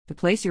To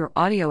place your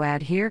audio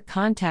ad here,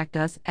 contact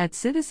us at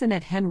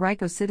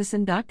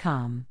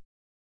citizen@henricocitizen.com.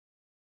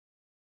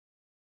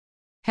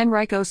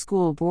 Henrico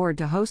School Board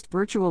to host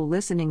virtual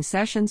listening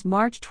sessions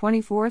March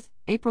 24th,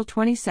 April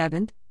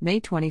 27th,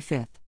 May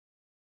 25th.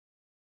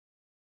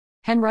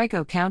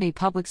 Henrico County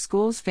Public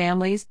Schools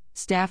families,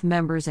 staff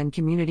members and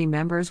community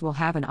members will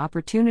have an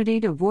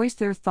opportunity to voice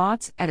their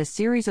thoughts at a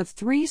series of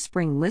 3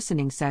 spring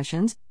listening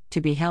sessions,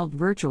 to be held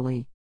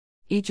virtually.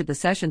 Each of the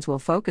sessions will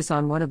focus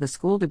on one of the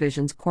school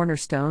division's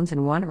cornerstones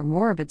and one or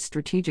more of its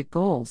strategic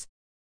goals.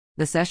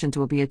 The sessions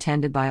will be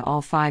attended by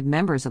all 5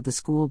 members of the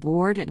school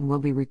board and will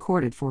be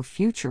recorded for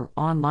future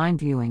online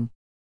viewing.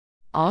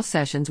 All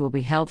sessions will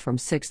be held from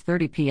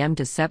 6:30 p.m.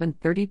 to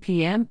 7:30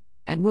 p.m.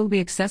 and will be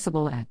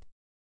accessible at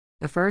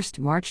the first,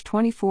 March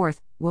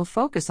 24th, will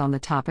focus on the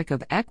topic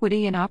of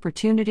equity and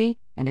opportunity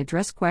and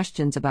address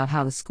questions about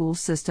how the school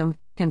system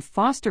can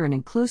foster an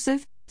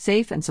inclusive,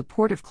 safe and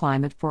supportive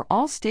climate for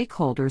all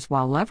stakeholders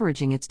while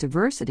leveraging its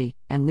diversity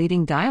and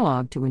leading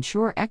dialogue to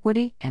ensure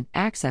equity and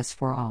access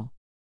for all.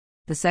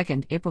 The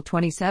second, April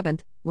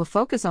 27th, will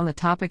focus on the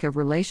topic of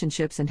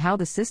relationships and how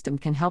the system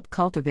can help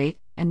cultivate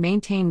and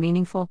maintain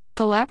meaningful,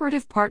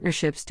 collaborative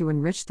partnerships to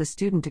enrich the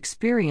student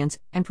experience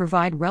and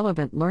provide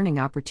relevant learning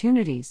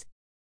opportunities.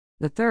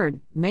 The third,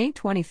 May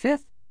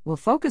 25th, will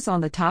focus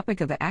on the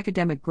topic of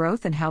academic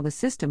growth and how the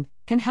system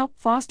can help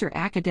foster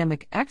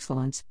academic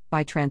excellence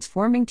by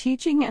transforming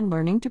teaching and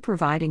learning to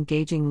provide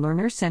engaging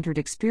learner-centered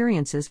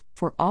experiences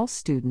for all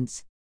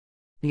students.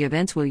 The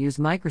events will use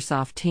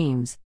Microsoft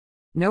Teams.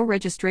 No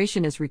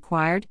registration is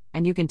required,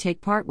 and you can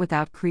take part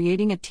without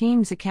creating a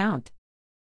Teams account.